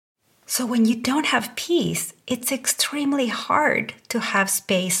So when you don't have peace, it's extremely hard to have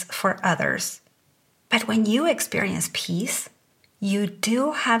space for others. But when you experience peace, you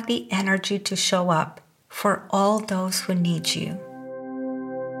do have the energy to show up for all those who need you.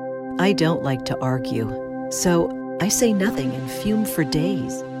 I don't like to argue, so I say nothing and fume for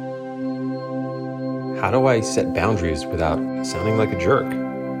days. How do I set boundaries without sounding like a jerk?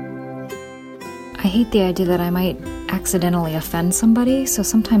 I hate the idea that I might accidentally offend somebody, so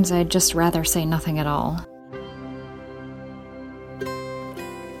sometimes I'd just rather say nothing at all.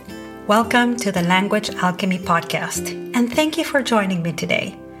 Welcome to the Language Alchemy Podcast, and thank you for joining me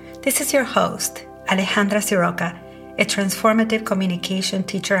today. This is your host, Alejandra Siroca, a transformative communication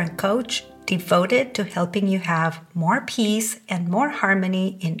teacher and coach devoted to helping you have more peace and more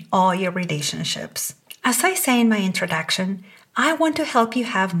harmony in all your relationships. As I say in my introduction, I want to help you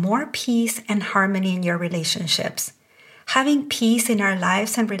have more peace and harmony in your relationships. Having peace in our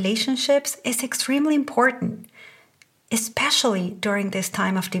lives and relationships is extremely important, especially during this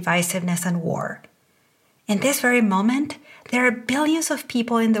time of divisiveness and war. In this very moment, there are billions of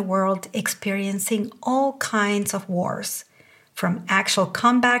people in the world experiencing all kinds of wars, from actual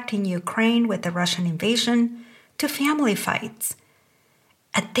combat in Ukraine with the Russian invasion to family fights.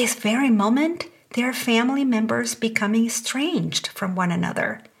 At this very moment, there are family members becoming estranged from one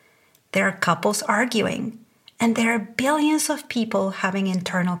another. There are couples arguing, and there are billions of people having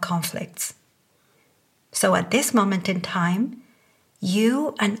internal conflicts. So at this moment in time,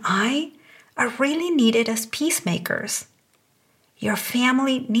 you and I are really needed as peacemakers. Your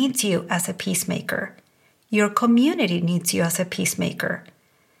family needs you as a peacemaker. Your community needs you as a peacemaker.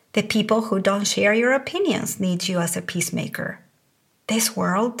 The people who don't share your opinions need you as a peacemaker. This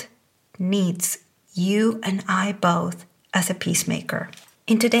world needs you and I both as a peacemaker.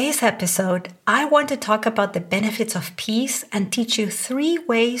 In today's episode, I want to talk about the benefits of peace and teach you 3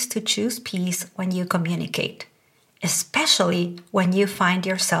 ways to choose peace when you communicate, especially when you find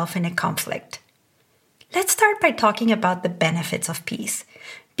yourself in a conflict. Let's start by talking about the benefits of peace,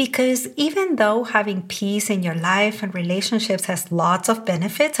 because even though having peace in your life and relationships has lots of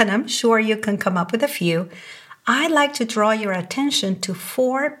benefits, and I'm sure you can come up with a few, I'd like to draw your attention to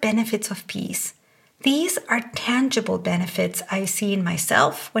 4 benefits of peace. These are tangible benefits I see in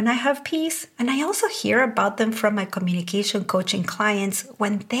myself when I have peace, and I also hear about them from my communication coaching clients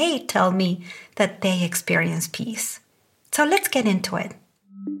when they tell me that they experience peace. So let's get into it.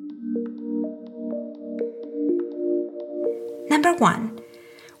 Number 1,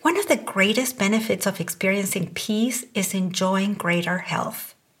 one of the greatest benefits of experiencing peace is enjoying greater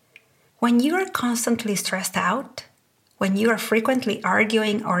health. When you are constantly stressed out, when you are frequently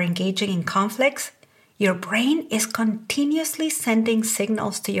arguing or engaging in conflicts, your brain is continuously sending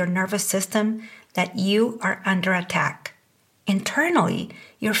signals to your nervous system that you are under attack. Internally,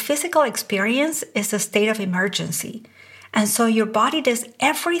 your physical experience is a state of emergency, and so your body does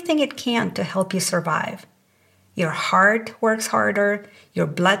everything it can to help you survive. Your heart works harder, your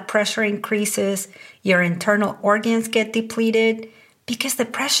blood pressure increases, your internal organs get depleted, because the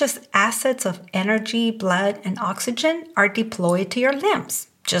precious assets of energy, blood, and oxygen are deployed to your limbs,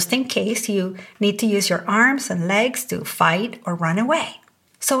 just in case you need to use your arms and legs to fight or run away.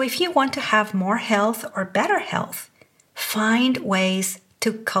 So if you want to have more health or better health, find ways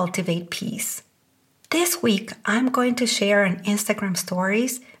to cultivate peace. This week, I'm going to share on Instagram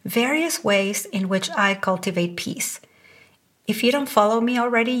stories various ways in which I cultivate peace. If you don't follow me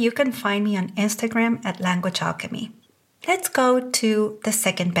already, you can find me on Instagram at Language Alchemy. Let's go to the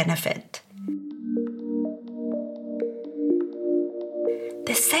second benefit.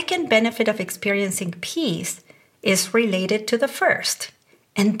 The second benefit of experiencing peace is related to the first,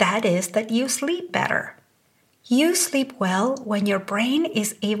 and that is that you sleep better. You sleep well when your brain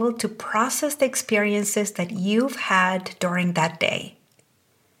is able to process the experiences that you've had during that day.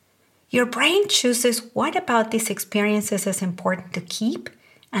 Your brain chooses what about these experiences is important to keep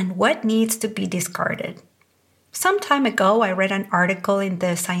and what needs to be discarded. Some time ago, I read an article in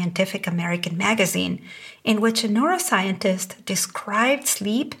the Scientific American magazine in which a neuroscientist described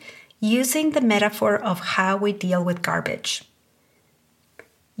sleep using the metaphor of how we deal with garbage.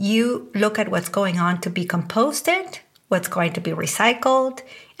 You look at what's going on to be composted, what's going to be recycled,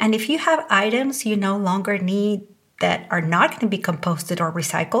 and if you have items you no longer need that are not going to be composted or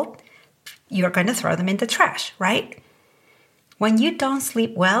recycled, you're going to throw them in the trash, right? When you don't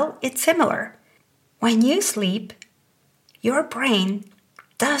sleep well, it's similar. When you sleep, your brain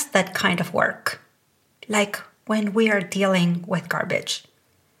does that kind of work, like when we are dealing with garbage.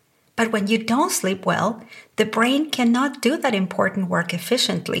 But when you don't sleep well, the brain cannot do that important work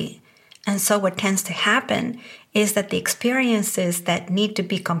efficiently, And so what tends to happen is that the experiences that need to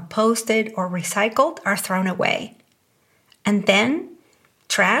be composted or recycled are thrown away. And then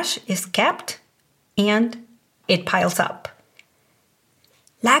trash is kept and it piles up.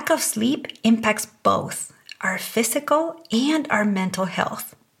 Lack of sleep impacts both our physical and our mental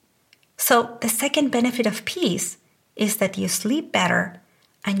health. So the second benefit of peace is that you sleep better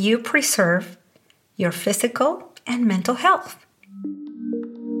and you preserve your physical and mental health.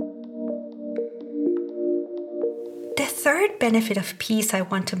 The third benefit of peace I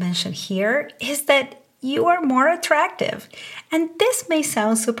want to mention here is that you are more attractive. And this may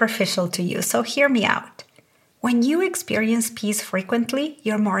sound superficial to you, so hear me out. When you experience peace frequently,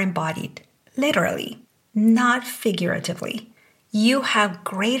 you're more embodied, literally, not figuratively. You have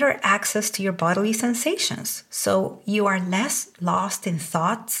greater access to your bodily sensations, so you are less lost in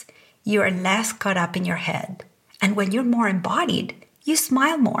thoughts, you are less caught up in your head. And when you're more embodied, you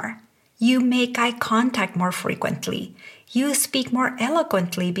smile more. You make eye contact more frequently. You speak more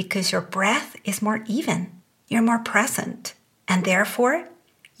eloquently because your breath is more even. You're more present. And therefore,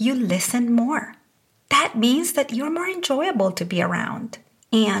 you listen more. That means that you're more enjoyable to be around.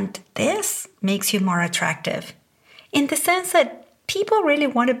 And this makes you more attractive in the sense that people really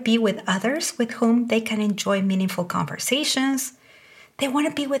want to be with others with whom they can enjoy meaningful conversations. They want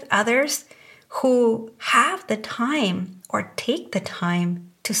to be with others who have the time or take the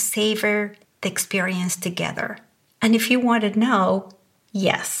time to savor the experience together. And if you want to know,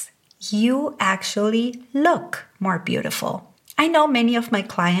 yes, you actually look more beautiful. I know many of my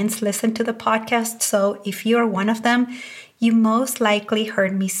clients listen to the podcast, so if you're one of them, you most likely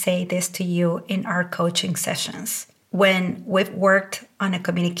heard me say this to you in our coaching sessions. When we've worked on a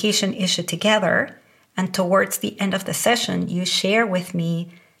communication issue together, and towards the end of the session, you share with me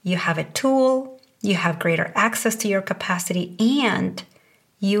you have a tool, you have greater access to your capacity, and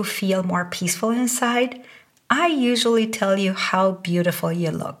you feel more peaceful inside, I usually tell you how beautiful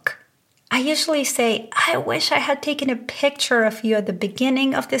you look. I usually say, I wish I had taken a picture of you at the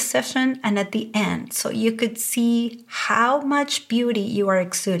beginning of this session and at the end so you could see how much beauty you are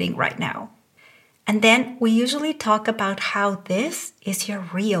exuding right now. And then we usually talk about how this is your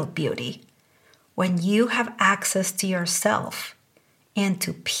real beauty. When you have access to yourself and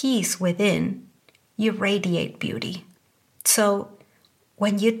to peace within, you radiate beauty. So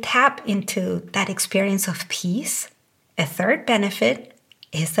when you tap into that experience of peace, a third benefit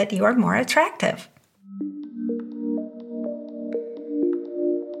is that you are more attractive.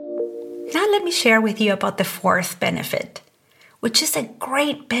 Now let me share with you about the fourth benefit, which is a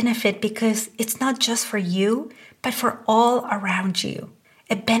great benefit because it's not just for you, but for all around you.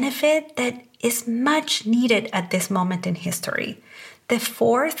 A benefit that is much needed at this moment in history. The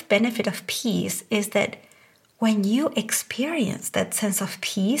fourth benefit of peace is that when you experience that sense of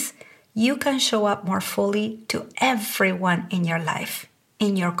peace, you can show up more fully to everyone in your life,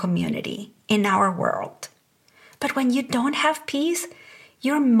 in your community, in our world. But when you don't have peace,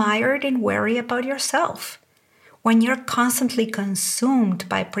 you're mired in worry about yourself. When you're constantly consumed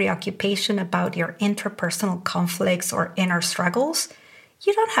by preoccupation about your interpersonal conflicts or inner struggles,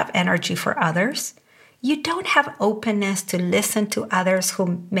 you don't have energy for others. You don't have openness to listen to others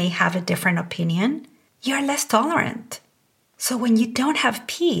who may have a different opinion. You're less tolerant. So when you don't have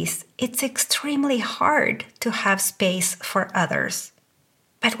peace, it's extremely hard to have space for others.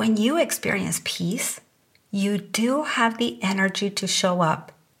 But when you experience peace, you do have the energy to show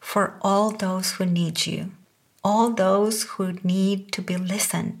up for all those who need you, all those who need to be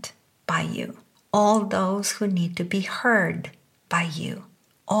listened by you, all those who need to be heard by you,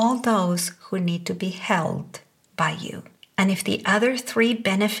 all those who need to be held by you. And if the other three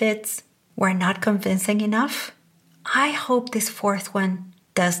benefits were not convincing enough, I hope this fourth one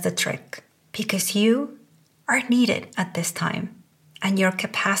does the trick, because you are needed at this time. And your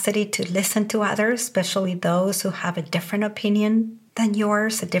capacity to listen to others, especially those who have a different opinion than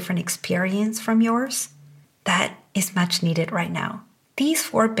yours, a different experience from yours, that is much needed right now. These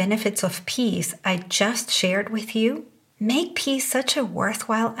four benefits of peace I just shared with you make peace such a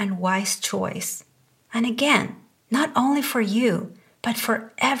worthwhile and wise choice. And again, not only for you, but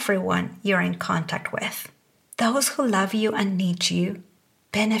for everyone you're in contact with. Those who love you and need you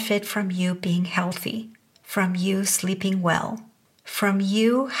benefit from you being healthy, from you sleeping well, from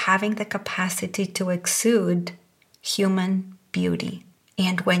you having the capacity to exude human beauty,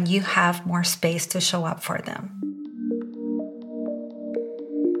 and when you have more space to show up for them.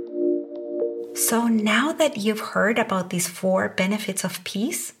 So now that you've heard about these four benefits of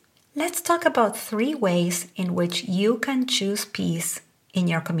peace, let's talk about 3 ways in which you can choose peace in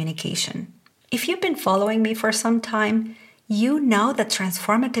your communication. If you've been following me for some time, you know that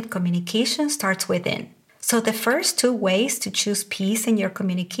transformative communication starts within. So the first 2 ways to choose peace in your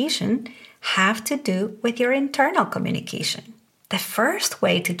communication have to do with your internal communication. The first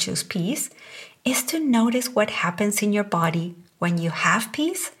way to choose peace is to notice what happens in your body when you have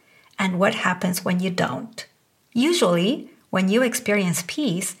peace and what happens when you don't. Usually, when you experience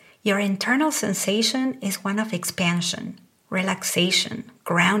peace, your internal sensation is one of expansion, relaxation,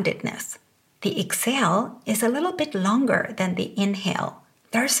 groundedness. The exhale is a little bit longer than the inhale.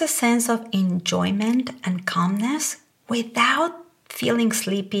 There's a sense of enjoyment and calmness without feeling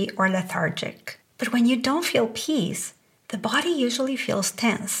sleepy or lethargic. But when you don't feel peace, the body usually feels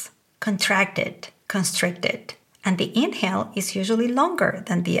tense, contracted, constricted, and the inhale is usually longer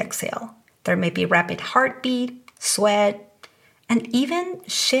than the exhale. There may be rapid heartbeat, sweat, and even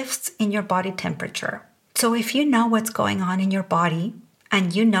shifts in your body temperature. So if you know what's going on in your body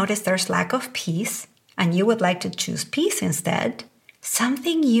and you notice there's lack of peace and you would like to choose peace instead,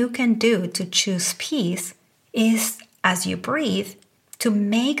 something you can do to choose peace is, as you breathe, to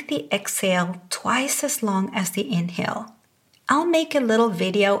make the exhale twice as long as the inhale. I'll make a little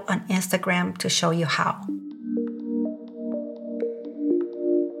video on Instagram to show you how.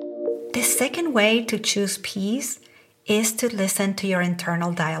 The second way to choose peace is to listen to your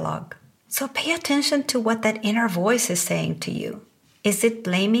internal dialogue. So pay attention to what that inner voice is saying to you. Is it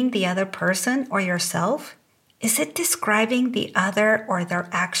blaming the other person or yourself? Is it describing the other or their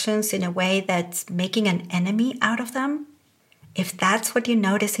actions in a way that's making an enemy out of them? If that's what you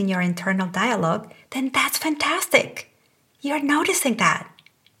notice in your internal dialogue, then that's fantastic. You're noticing that.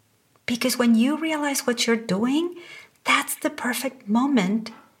 Because when you realize what you're doing, that's the perfect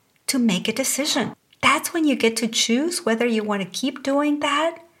moment to make a decision. That's when you get to choose whether you want to keep doing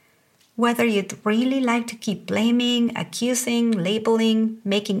that, whether you'd really like to keep blaming, accusing, labeling,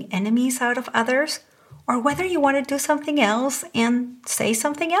 making enemies out of others, or whether you want to do something else and say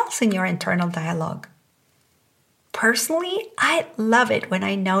something else in your internal dialogue. Personally, I love it when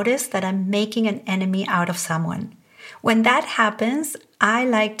I notice that I'm making an enemy out of someone. When that happens, I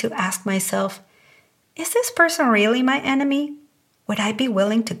like to ask myself, is this person really my enemy? Would I be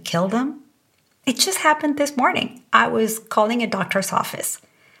willing to kill them? It just happened this morning. I was calling a doctor's office.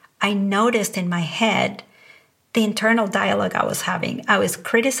 I noticed in my head the internal dialogue I was having. I was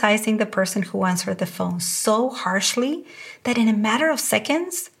criticizing the person who answered the phone so harshly that in a matter of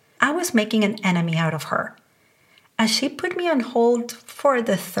seconds, I was making an enemy out of her. As she put me on hold for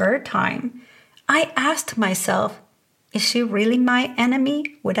the 3rd time, I asked myself, is she really my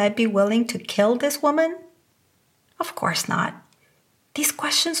enemy? Would I be willing to kill this woman? Of course not. These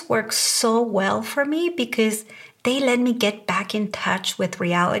questions work so well for me because they let me get back in touch with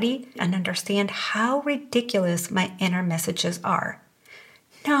reality and understand how ridiculous my inner messages are.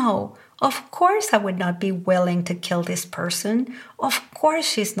 No, of course I would not be willing to kill this person. Of course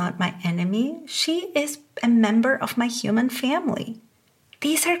she's not my enemy. She is a member of my human family.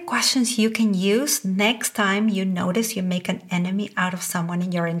 These are questions you can use next time you notice you make an enemy out of someone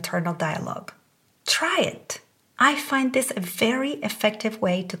in your internal dialogue. Try it. I find this a very effective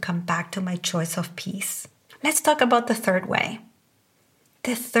way to come back to my choice of peace. Let's talk about the third way.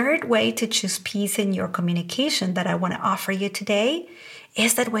 The third way to choose peace in your communication that I want to offer you today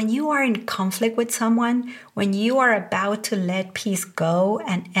is that when you are in conflict with someone, when you are about to let peace go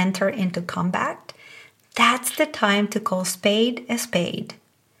and enter into combat, that's the time to call spade a spade.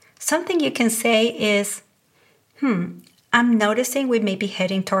 Something you can say is, I'm noticing we may be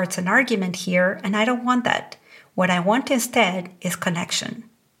heading towards an argument here, and I don't want that. What I want instead is connection.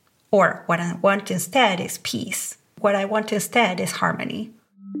 Or what I want instead is peace. What I want instead is harmony.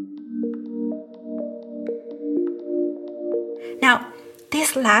 Now,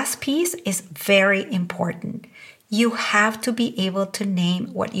 this last piece is very important. You have to be able to name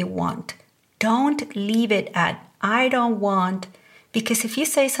what you want. Don't leave it at, I don't want, because if you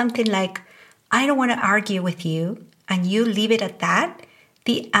say something like, I don't want to argue with you, and you leave it at that,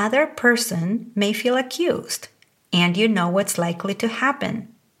 the other person may feel accused. And you know what's likely to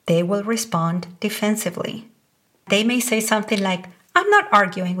happen. They will respond defensively. They may say something like, I'm not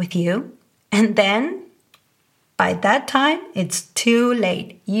arguing with you. And then, by that time, it's too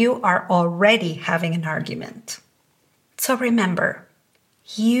late. You are already having an argument. So remember,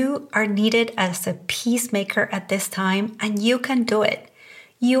 you are needed as a peacemaker at this time, and you can do it.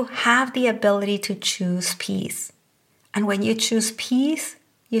 You have the ability to choose peace. And when you choose peace,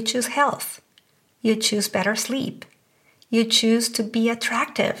 you choose health. You choose better sleep. You choose to be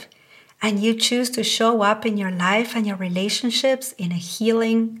attractive. And you choose to show up in your life and your relationships in a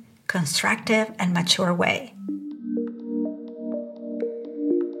healing, constructive, and mature way.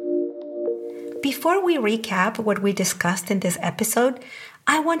 Before we recap what we discussed in this episode,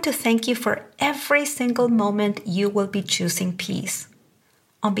 I want to thank you for every single moment you will be choosing peace.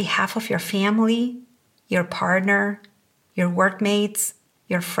 On behalf of your family, your partner, your workmates,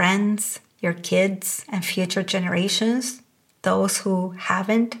 your friends, your kids, and future generations, those who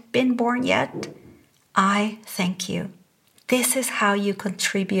haven't been born yet, I thank you. This is how you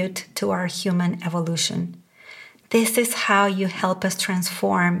contribute to our human evolution. This is how you help us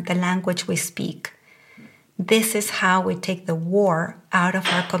transform the language we speak. This is how we take the war out of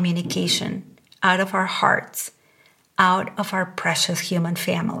our communication, out of our hearts, out of our precious human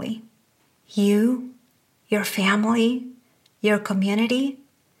family. You, your family, your community,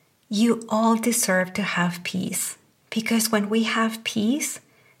 you all deserve to have peace. Because when we have peace,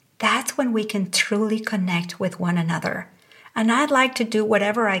 that's when we can truly connect with one another. And I'd like to do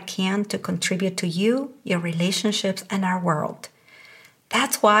whatever I can to contribute to you, your relationships, and our world.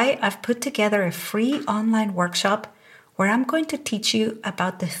 That's why I've put together a free online workshop where I'm going to teach you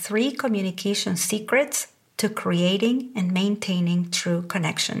about the 3 communication secrets to creating and maintaining true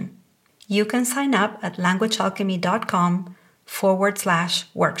connection. You can sign up at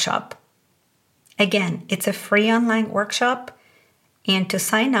languagealchemy.com/workshop. Again, it's a free online workshop, and to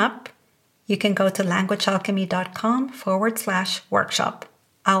sign up, you can go to languagealchemy.com/workshop.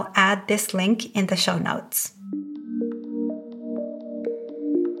 I'll add this link in the show notes.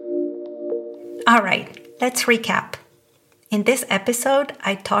 All right, let's recap. In this episode,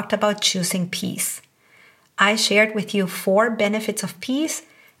 I talked about choosing peace. I shared with you 4 benefits of peace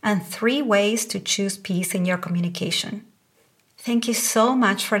and 3 ways to choose peace in your communication. Thank you so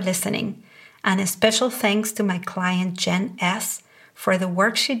much for listening, and a special thanks to my client Jen S. for the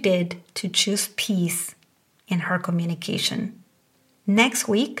work she did to choose peace in her communication. Next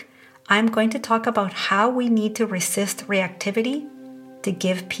week, I'm going to talk about how we need to resist reactivity to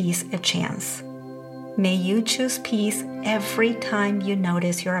give peace a chance. May you choose peace every time you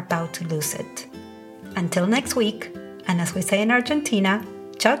notice you're about to lose it. Until next week, and as we say in Argentina,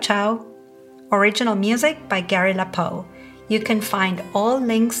 ciao ciao. Original music by Gary LaPoe. You can find all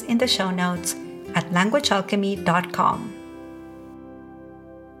links in the show notes at languagealchemy.com.